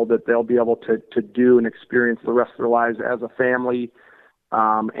skill that they'll be able to do and experience the rest of their lives as a family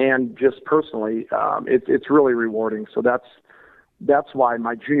and just personally, it's really rewarding. So that's why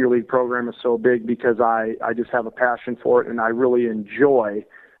my junior league program is so big, because I just have a passion for it, and I really enjoy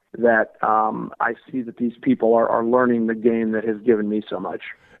that I see that these people are learning the game that has given me so much.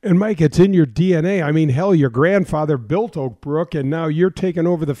 And, Mike, it's in your DNA. I mean, hell, your grandfather built Oak Brook, and now you're taking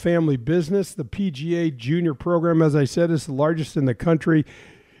over the family business. The PGA Junior program, as I said, is the largest in the country.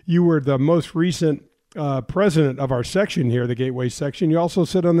 You were the most recent president of our section here, the Gateway section. You also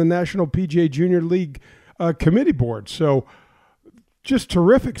sit on the National PGA Junior League Committee Board. So just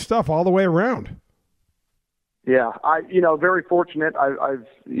terrific stuff all the way around. Yeah, very fortunate. I've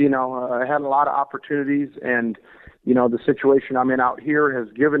had a lot of opportunities, and the situation I'm in out here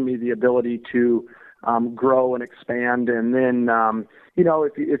has given me the ability to grow and expand. And then,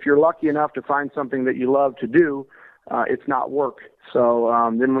 if you're lucky enough to find something that you love to do, it's not work. So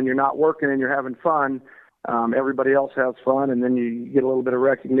then when you're not working and you're having fun, everybody else has fun, and then you get a little bit of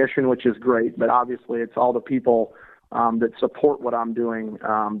recognition, which is great. But obviously it's all the people that support what I'm doing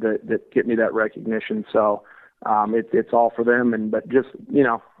that get me that recognition. So it's all for them. But just,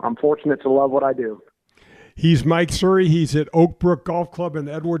 I'm fortunate to love what I do. He's Mike Surrey. He's at Oak Brook Golf Club in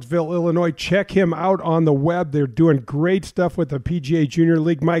Edwardsville, Illinois. Check him out on the web. They're doing great stuff with the PGA Junior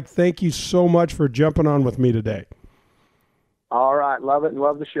League. Mike, thank you so much for jumping on with me today. All right. Love it and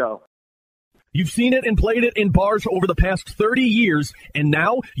love the show. You've seen it and played it in bars over the past 30 years, and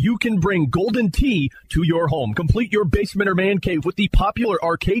now you can bring Golden Tee to your home. Complete your basement or man cave with the popular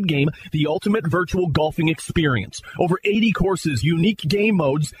arcade game, the Ultimate Virtual Golfing Experience. Over 80 courses, unique game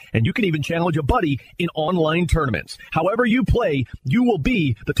modes, and you can even challenge a buddy in online tournaments. However you play, you will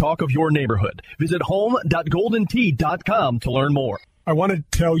be the talk of your neighborhood. Visit home.goldentee.com to learn more. I want to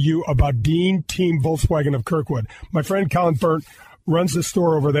tell you about Dean Team Volkswagen of Kirkwood. My friend Colin Burnt runs the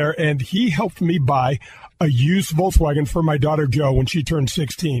store over there, and he helped me buy a used Volkswagen for my daughter Jo when she turned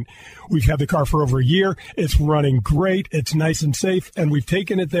 16. We've had the car for over a year. It's running great. It's nice and safe, and we've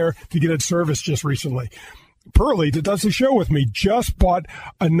taken it there to get it serviced just recently. Pearlie, that does the show with me, just bought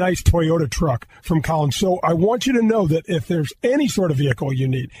a nice Toyota truck from Colin. So I want you to know that if there's any sort of vehicle you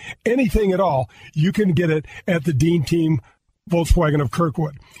need, anything at all, you can get it at the Dean Team Volkswagen of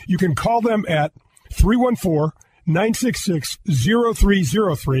Kirkwood. You can call them at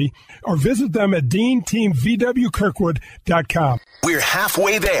 314-966-0303 or visit them at deanteamvwkirkwood.com. We're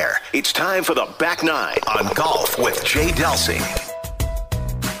halfway there. It's time for the Back Nine on Golf with Jay Delsing.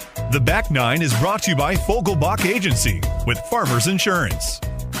 The Back Nine is brought to you by Fogelbach Agency with Farmers Insurance.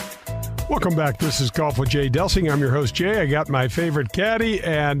 Welcome back. This is Golf with Jay Delsing. I'm your host, Jay. I got my favorite caddy.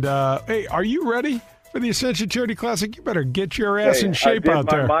 And, hey, are you ready for the Ascension Charity Classic? You better get your ass in shape out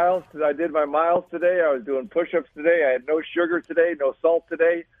there. I did my miles today. I was doing push-ups today. I had no sugar today, no salt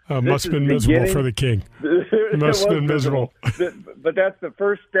today. Must have been miserable for the king. Must have been miserable. But that's the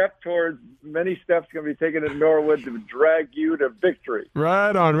first step towards many steps going to be taken in Norwood to drag you to victory.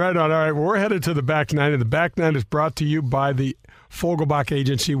 Right on, right on. All right, well, we're headed to the Back Nine, and the Back Nine is brought to you by the Fogelbach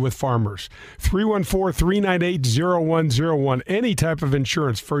Agency with Farmers. 314-398-0101. Any type of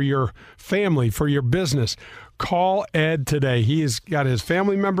insurance for your family, for your business. Call Ed today. He has got his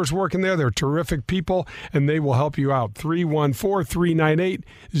family members working there. They're terrific people, and they will help you out.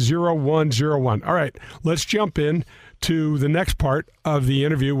 314-398-0101. All right, let's jump in to the next part of the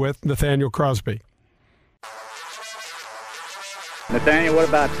interview with Nathaniel Crosby. Nathaniel, what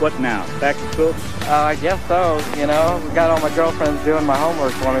about what now? Back to school? I guess so. You know, we got all my girlfriends doing my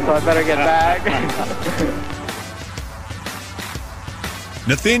homework for me, so I better get back.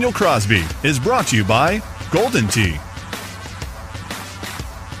 Nathaniel Crosby is brought to you by Golden Tee.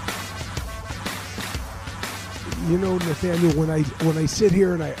 You know, Nathaniel, when I sit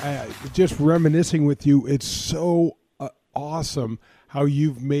here and I just reminiscing with you, it's so awesome how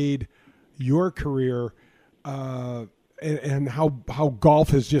you've made your career and how golf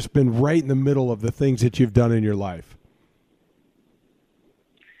has just been right in the middle of the things that you've done in your life.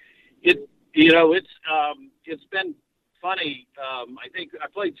 It's been funny. I think I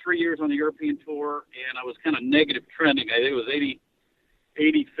played 3 years on the European Tour, and I was kind of negative trending. I think it was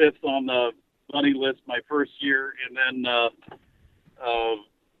 85th on the money list my first year, and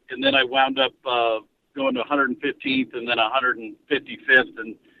then I wound up going to 115th and then 155th,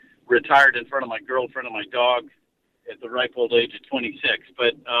 and retired in front of my girlfriend and my dog at the ripe old age of 26.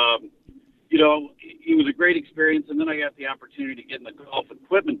 But it was a great experience, and then I got the opportunity to get in the golf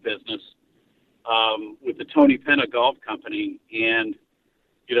equipment business with the Tony Penna Golf Company. And,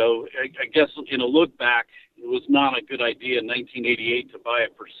 I guess in a look back, it was not a good idea in 1988 to buy a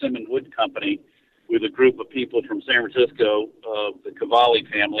Persimmon Wood Company with a group of people from San Francisco, the Cavalli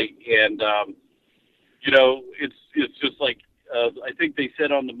family. And, it's just like, I think they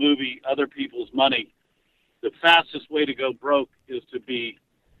said on the movie Other People's Money, the fastest way to go broke is to be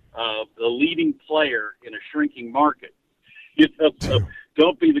the leading player in a shrinking market. So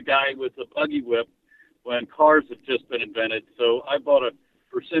don't be the guy with the buggy whip when cars have just been invented. So I bought a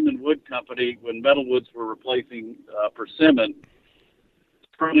Persimmon Wood Company when metal woods were replacing persimmon,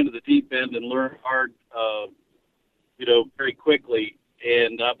 thrown into the deep end and learned hard, very quickly.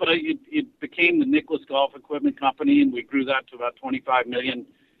 And but it became the Nicklaus Golf Equipment Company, and we grew that to about $25 million.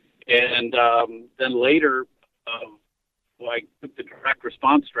 And then later, I took the direct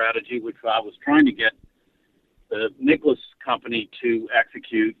response strategy, which I was trying to get the Nicklaus Company to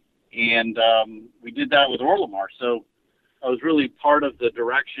execute, and we did that with Orlamar. So I was really part of the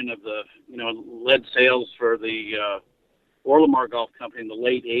direction of the, led sales for the Orlamar Golf Company in the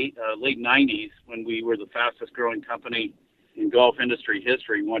late 90s, when we were the fastest growing company in golf industry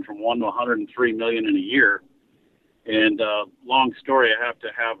history. We went from 1 to 103 million in a year. And long story, I have to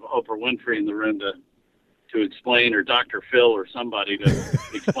have Oprah Winfrey in the room to explain, or Dr. Phil or somebody to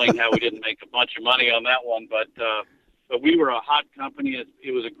explain how we didn't make a bunch of money on that one. But we were a hot company.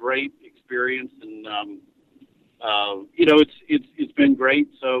 It was a great experience, and it's been great.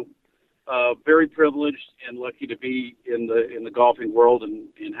 So very privileged and lucky to be in the golfing world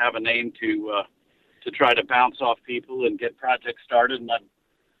and have a name to try to bounce off people and get projects started. And I've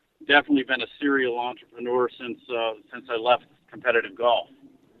definitely been a serial entrepreneur since I left competitive golf.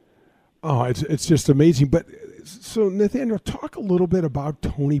 Oh, it's just amazing. But so, Nathaniel, talk a little bit about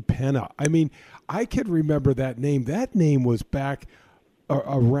Tony Penna. I mean, I could remember that name. That name was back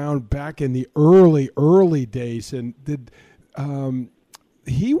back in the early days, and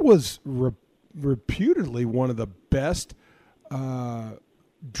he was reputedly one of the best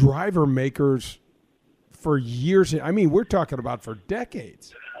driver makers for years. I mean, we're talking about for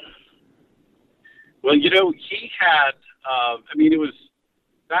decades. Well, he had. It was.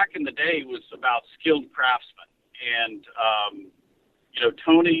 Back in the day, it was about skilled craftsmen. And,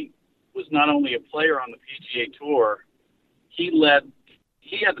 Tony was not only a player on the PGA Tour, he had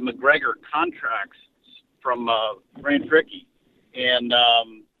the McGregor contracts from Rand Fricky. And,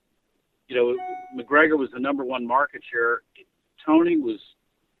 McGregor was the number one market share. Tony was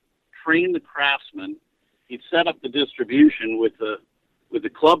trained the craftsmen. He'd set up the distribution with the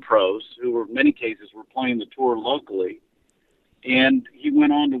club pros, who were in many cases were playing the tour locally. And he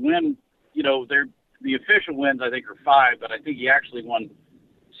went on to win, the official wins, I think, are 5, but I think he actually won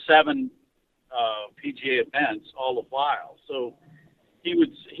 7 PGA events all the while. So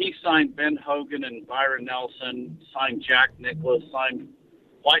he signed Ben Hogan and Byron Nelson, signed Jack Nicklaus, signed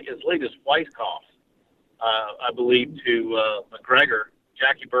as late as Weiskopf, I believe, to McGregor,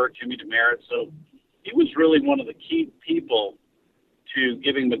 Jackie Burke, Jimmy DeMerit. So he was really one of the key people to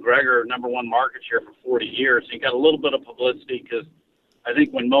giving McGregor number one market share for 40 years. He got a little bit of publicity because I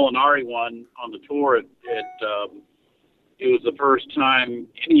think when Molinari won on the tour, it was the first time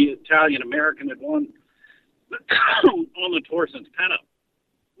any Italian-American had won on the tour since Penna,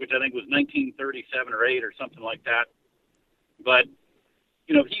 which I think was 1937 or 8 or something like that. But,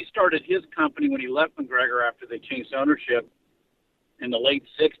 he started his company when he left McGregor after they changed ownership in the late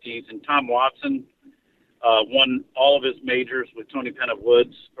 60s, and Tom Watson won all of his majors with Tony Penna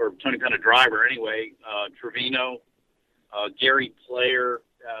Woods, or Tony Penna Driver anyway, Trevino, Gary Player,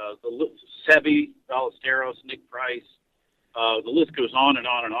 Seve Ballesteros, Nick Price. The list goes on and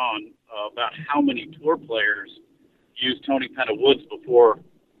on and on about how many tour players used Tony Penna Woods before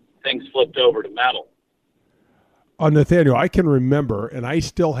things flipped over to metal. Nathaniel, I can remember, and I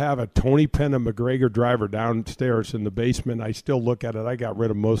still have a Tony Penn and McGregor driver downstairs in the basement. I still look at it. I got rid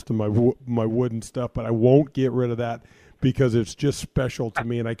of most of my wooden stuff, but I won't get rid of that because it's just special to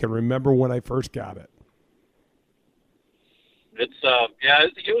me, and I can remember when I first got it. It's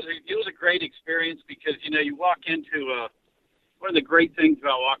it was a great experience because you walk into one of the great things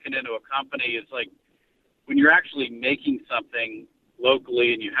about walking into a company is like when you're actually making something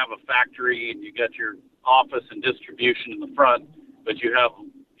locally and you have a factory and you got your office and distribution in the front, but you have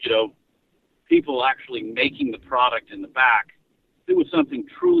people actually making the product in the back. There was something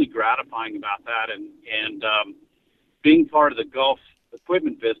truly gratifying about that, and being part of the golf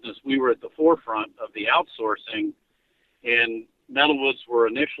equipment business, we were at the forefront of the outsourcing. And metalwoods were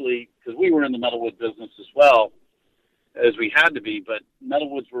initially, because we were in the metalwood business as well as we had to be, but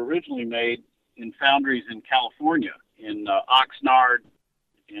metalwoods were originally made in foundries in California, in Oxnard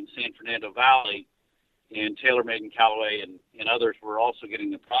and San Fernando Valley, and TaylorMade and Callaway and others were also getting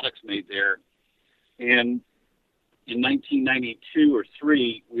the products made there. And in 1992 or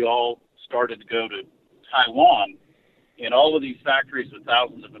 3, we all started to go to Taiwan, and all of these factories with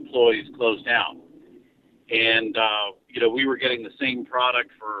thousands of employees closed down. And, we were getting the same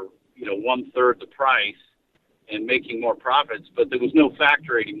product for, 1/3 the price and making more profits, but there was no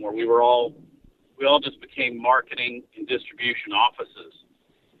factory anymore. We all just became marketing and distribution offices.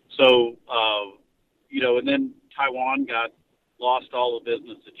 So, and then Taiwan lost all the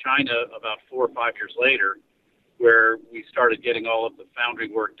business to China about 4 or 5 years later, where we started getting all of the foundry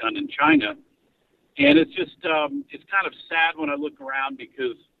work done in China. And it's just, it's kind of sad when I look around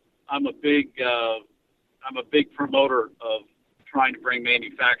because I'm a big promoter of trying to bring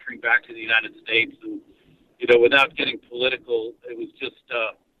manufacturing back to the United States. And, without getting political, it was just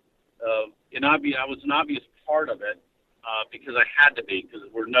I was an obvious part of it because I had to be, because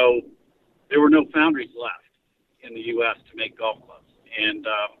there were no foundries left in the U.S. to make golf clubs. And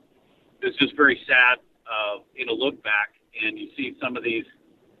it's just very sad, look back, and you see some of these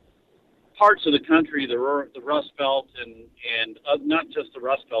parts of the country, the Rust Belt, and not just the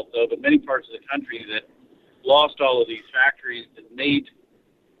Rust Belt, though, but many parts of the country that lost all of these factories that made,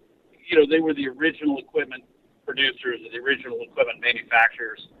 they were the original equipment producers, the original equipment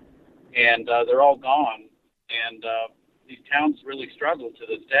manufacturers, and they're all gone. And these towns really struggle to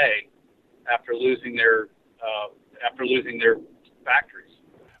this day after losing their factories.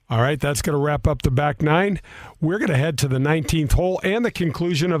 All right, that's going to wrap up the back nine. We're going to head to the 19th hole and the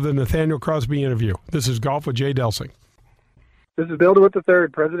conclusion of the Nathaniel Crosby interview. This is Golf with Jay Delsing. This is Bill DeWitt III,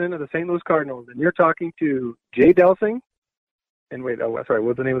 president of the St. Louis Cardinals, and you're talking to Jay Delsing. And wait, sorry,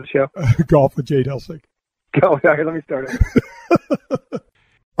 what's the name of the show? Golf with Jay Delsing. Oh, okay, let me start it.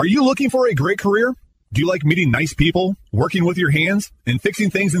 Are you looking for a great career? Do you like meeting nice people, working with your hands, and fixing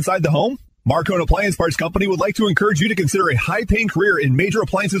things inside the home? Marcone Appliance Parts Company would like to encourage you to consider a high-paying career in major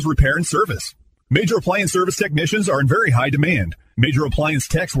appliances repair and service. Major appliance service technicians are in very high demand. Major appliance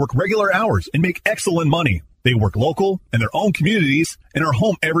techs work regular hours and make excellent money. They work local in their own communities and are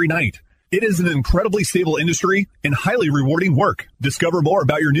home every night. It is an incredibly stable industry and highly rewarding work. Discover more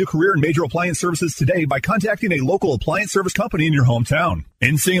about your new career in major appliance services today by contacting a local appliance service company in your hometown.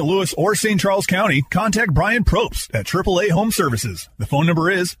 In St. Louis or St. Charles County, contact Brian Probst at AAA Home Services. The phone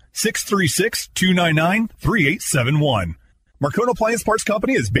number is 636-299-3871. Marcone Appliance Parts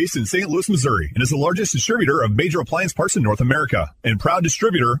Company is based in St. Louis, Missouri, and is the largest distributor of major appliance parts in North America and proud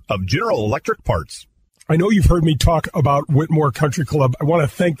distributor of General Electric parts. I know you've heard me talk about Whitmore Country Club. I want to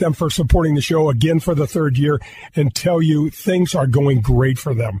thank them for supporting the show again for the third year and tell you things are going great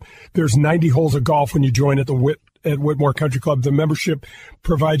for them. There's 90 holes of golf when you join at Whitmore Country Club. The membership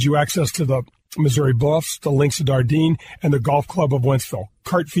provides you access to the Missouri Bluffs, the Links of Dardenne, and the Golf Club of Wentzville.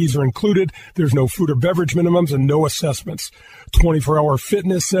 Cart fees are included. There's no food or beverage minimums and no assessments. 24-hour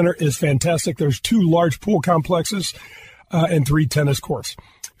fitness center is fantastic. There's 2 large pool complexes and 3 tennis courts.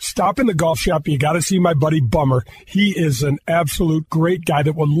 Stop in the golf shop. You got to see my buddy Bummer. He is an absolute great guy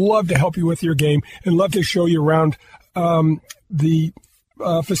that would love to help you with your game and love to show you around the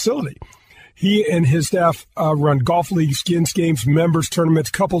facility. He and his staff run golf leagues, skins games, members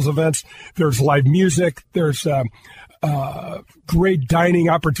tournaments, couples events. There's live music. There's great dining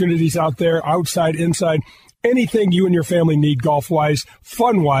opportunities out there, outside, inside. Anything you and your family need golf-wise,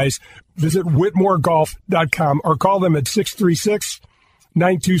 fun-wise, visit whitmoregolf.com or call them at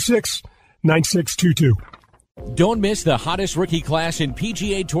 636-926-9622. Don't miss the hottest rookie class in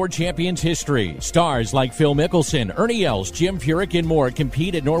PGA Tour Champions history. Stars like Phil Mickelson, Ernie Els, Jim Furyk, and more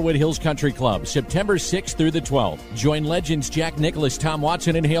compete at Norwood Hills Country Club September 6th through the 12th. Join legends Jack Nicklaus, Tom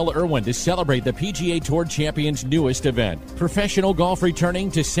Watson, and Hale Irwin to celebrate the PGA Tour Champions' newest event. Professional golf returning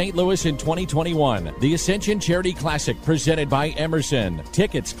to St. Louis in 2021. The Ascension Charity Classic presented by Emerson.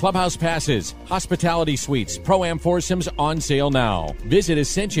 Tickets, clubhouse passes, hospitality suites, Pro-Am foursomes on sale now. Visit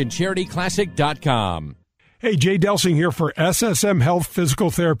AscensionCharityClassic.com. Hey, Jay Delsing here for SSM Health Physical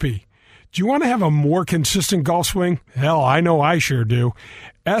Therapy. Do you want to have a more consistent golf swing? Hell, I know I sure do.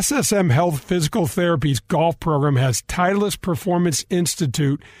 SSM Health Physical Therapy's golf program has Titleist Performance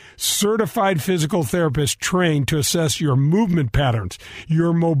Institute certified physical therapists trained to assess your movement patterns,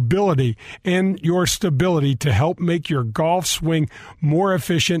 your mobility, and your stability to help make your golf swing more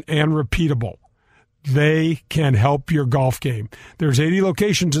efficient and repeatable. They can help your golf game. There's 80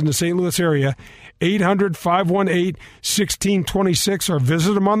 locations in the St. Louis area, 800-518-1626, or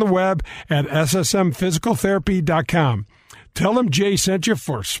visit them on the web at ssmphysicaltherapy.com. Tell them Jay sent you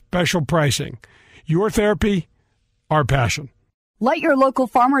for special pricing. Your therapy, our passion. Let your local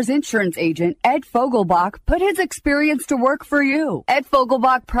farmer's insurance agent, Ed Fogelbach, put his experience to work for you. Ed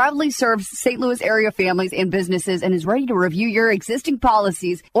Fogelbach proudly serves St. Louis area families and businesses and is ready to review your existing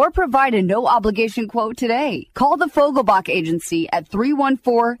policies or provide a no-obligation quote today. Call the Fogelbach Agency at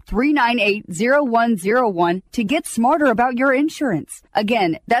 314-398-0101 to get smarter about your insurance.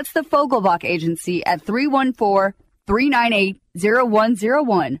 Again, that's the Fogelbach Agency at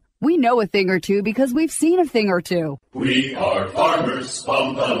 314-398-0101. We know a thing or two because we've seen a thing or two. We are farmers.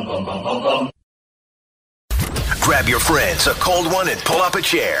 Bum, bum, bum, bum, bum, bum. Grab your friends, a cold one, and pull up a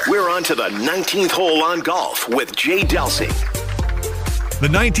chair. We're on to the 19th hole on golf with Jay Delsing. The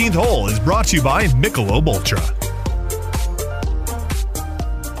 19th hole is brought to you by Michelob Ultra.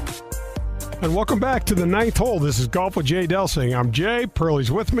 And welcome back to the 9th hole. This is Golf with Jay Delsing. I'm Jay, Pearlie's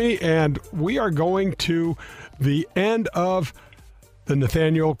with me, and we are going to the end of the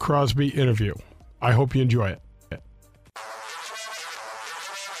Nathaniel Crosby interview. I hope you enjoy it.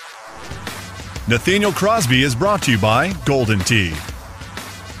 Nathaniel Crosby is brought to you by Golden Tee.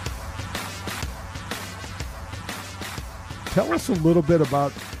 Tell us a little bit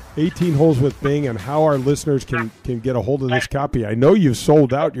about 18 Holes with Bing and how our listeners can get a hold of this copy. I know you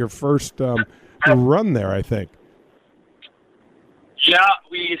sold out your first run there, I think. Yeah,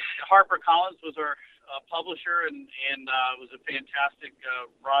 HarperCollins was our publisher, and it was a fantastic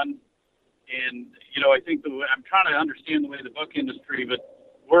run. And, I think I'm trying to understand the way the book industry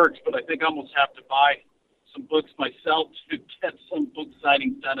works, but I think I almost have to buy some books myself to get some book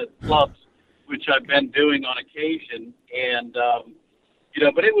signings done at clubs, which I've been doing on occasion. And,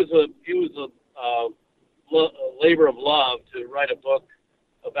 but it was a labor of love to write a book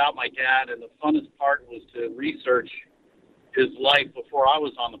about my dad, and the funnest part was to research his life before I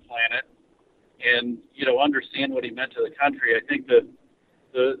was on the planet and, understand what he meant to the country. I think the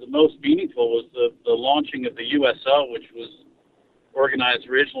most meaningful was the launching of the USO, which was organized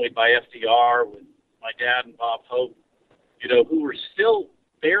originally by FDR with my dad and Bob Hope, who were still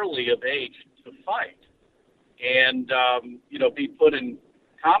barely of age to fight and, be put in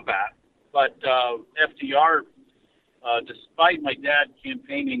combat. But FDR, despite my dad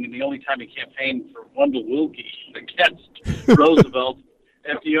campaigning, and the only time he campaigned for Wendell Willkie against Roosevelt,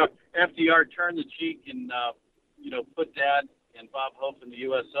 FDR turned the cheek and, put Dad and Bob Hope in the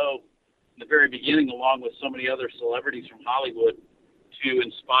USO in the very beginning, along with so many other celebrities from Hollywood, to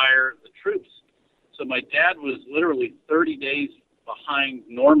inspire the troops. So my dad was literally 30 days behind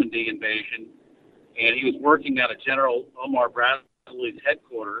Normandy invasion, and he was working out of General Omar Bradley's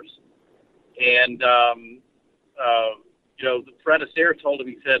headquarters. And, Fred Astaire told him,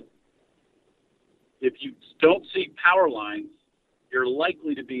 he said, if you don't see power lines, you're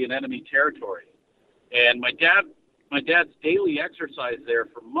likely to be in enemy territory. And my dad's daily exercise there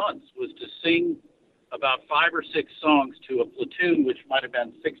for months was to sing about 5 or 6 songs to a platoon, which might have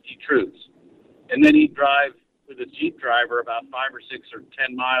been 60 troops. And then he'd drive with a Jeep driver about 5 or 6 or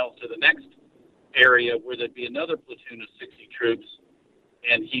 10 miles to the next area where there'd be another platoon of 60 troops,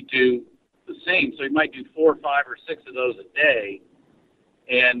 and he'd do the same. So he might do 4, 5, or 6 of those a day.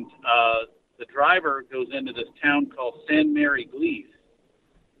 And the driver goes into this town called San Mary Glees.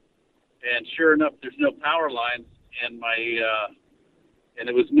 And sure enough, there's no power lines, and and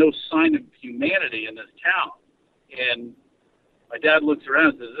there was no sign of humanity in this town. And my dad looks around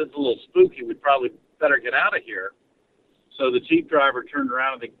and says, this is a little spooky. We'd probably better get out of here. So the Jeep driver turned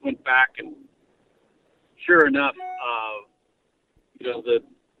around and they went back, and sure enough, the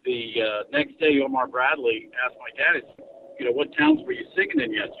next day Omar Bradley asked my dad, what towns were you singing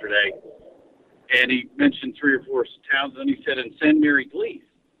in yesterday? And he mentioned 3 or 4 towns, and he said, in San Mary Glees.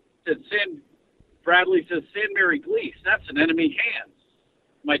 Bradley says, San Mary Glees, that's an enemy hands.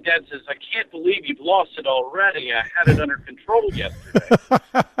 My dad says, I can't believe you've lost it already. I had it under control yesterday.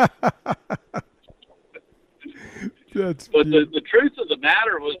 But the truth of the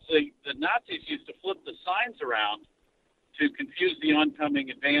matter was the Nazis used to flip the signs around to confuse the oncoming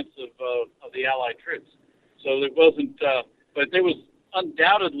advance of the Allied troops. So there wasn't, but there was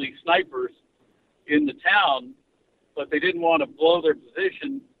undoubtedly snipers in the town, but they didn't want to blow their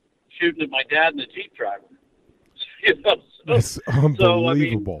position shooting at my dad and the Jeep driver. That's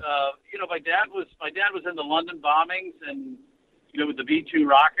unbelievable. So my dad was in the London bombings, and with the V-2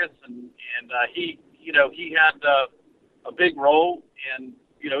 rockets, and he had a big role, and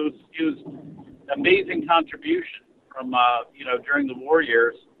it was an amazing contribution from during the war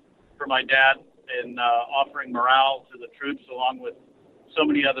years for my dad in offering morale to the troops, along with so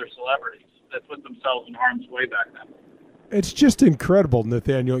many other celebrities that put themselves in harm's way back then. It's just incredible,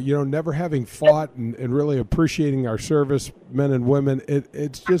 Nathaniel, never having fought and really appreciating our service men and women.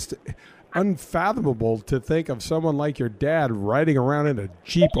 It's just unfathomable to think of someone like your dad riding around in a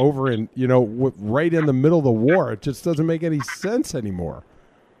Jeep over in, right in the middle of the war. It just doesn't make any sense anymore.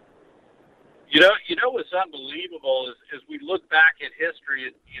 What's unbelievable is we look back at history,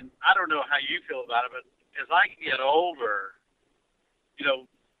 and I don't know how you feel about it, but as I get older,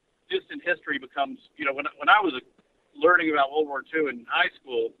 distant history becomes, when I was learning about World War II in high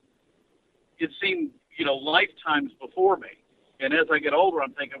school, it seemed, lifetimes before me. And as I get older,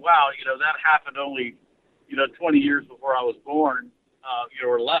 I'm thinking, wow, that happened only, 20 years before I was born,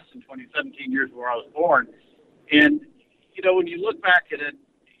 or less than 17 years before I was born. And, when you look back at it,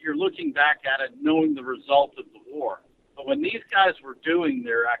 you're looking back at it knowing the result of the war. But when these guys were doing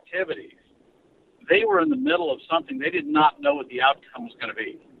their activities, they were in the middle of something. They did not know what the outcome was going to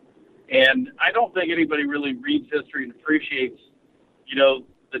be. And I don't think anybody really reads history and appreciates,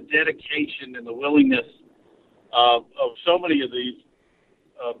 the dedication and the willingness of so many of these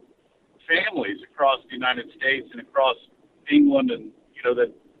families across the United States and across England, and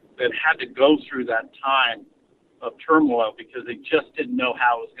that had to go through that time of turmoil because they just didn't know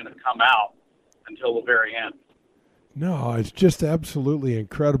how it was going to come out until the very end. No, it's just absolutely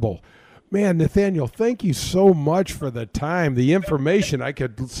incredible. Man, Nathaniel, thank you so much for the time, the information. I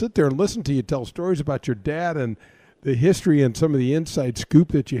could sit there and listen to you tell stories about your dad and the history and some of the inside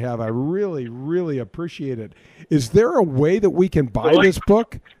scoop that you have. I really, really appreciate it. Is there a way that we can buy this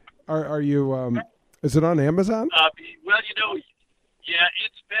book? Are you? Is it on Amazon? Yeah,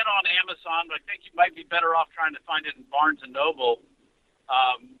 it's been on Amazon, but I think you might be better off trying to find it in Barnes & Noble.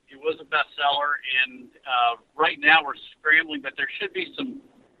 It was a bestseller, and right now we're scrambling, but there should be some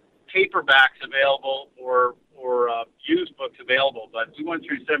paperbacks available or used books available, but we went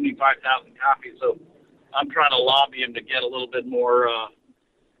through 75,000 copies, so I'm trying to lobby him to get a little bit more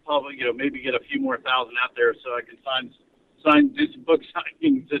public, maybe get a few more thousand out there so I can do some book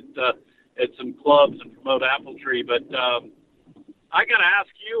signings at some clubs and promote Apple Tree. But I got to ask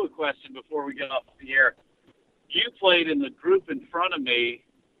you a question before we get off the air. You played in the group in front of me.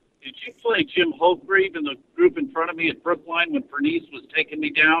 Did you play Jim Holtgreave in the group in front of me at Brookline when Bernice was taking me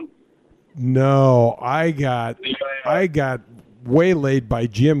down? No, I got waylaid by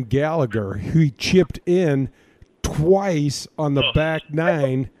Jim Gallagher, who chipped in twice on the back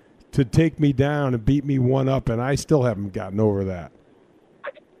nine to take me down and beat me one up, and I still haven't gotten over that.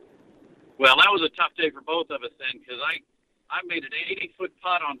 Well, that was a tough day for both of us then, because I made an 80-foot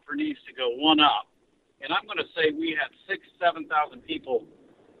putt on Bernice to go one up, and I'm going to say we had 7,000 people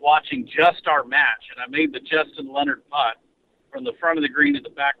watching just our match, and I made the Justin Leonard putt from the front of the green to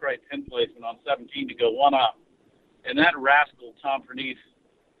the back right pin placement on 17 to go one up. And that rascal, Tom Bernice,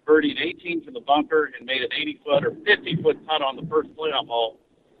 birdied 18 from the bunker and made an 80-foot or 50-foot putt on the first playoff hole.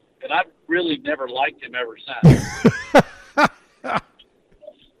 And I've really never liked him ever since.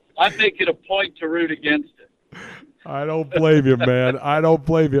 I make it a point to root against it. I don't blame you, man. I don't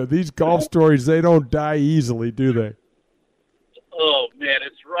blame you. These golf stories, they don't die easily, do they? Oh, man,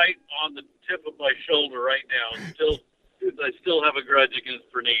 it's right on the tip of my shoulder right now. I still have a grudge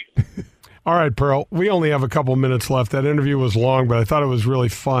against Bernice. All right, Pearl, we only have a couple minutes left. That interview was long, but I thought it was really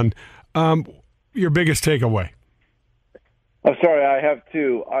fun. Your biggest takeaway? I'm sorry, I have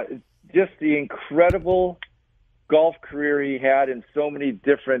two. Just the incredible golf career he had in so many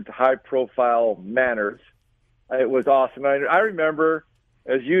different high-profile manners. It was awesome. I remember,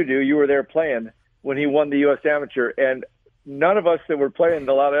 as you do, you were there playing when he won the U.S. Amateur, and none of us that were playing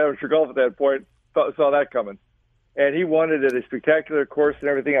a lot of amateur golf at that point saw that coming. And he won it at a spectacular course and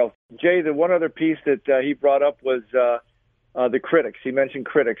everything else. Jay, the one other piece that he brought up was the critics. He mentioned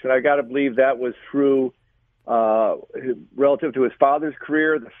critics, and I got to believe that was through relative to his father's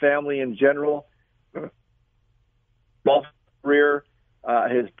career, the family in general, golf career,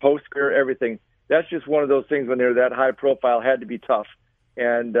 his post career, everything. That's just one of those things when they're that high profile had to be tough.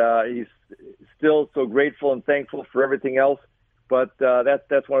 And he's still so grateful and thankful for everything else. But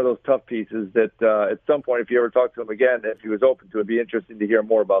that's one of those tough pieces that at some point, if you ever talk to him again, if he was open to it, it'd be interesting to hear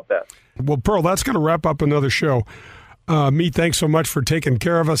more about that. Well, Pearl, that's going to wrap up another show. Thanks so much for taking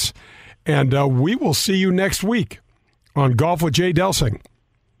care of us. And we will see you next week on Golf with Jay Delsing.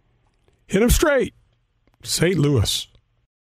 Hit him straight, St. Louis.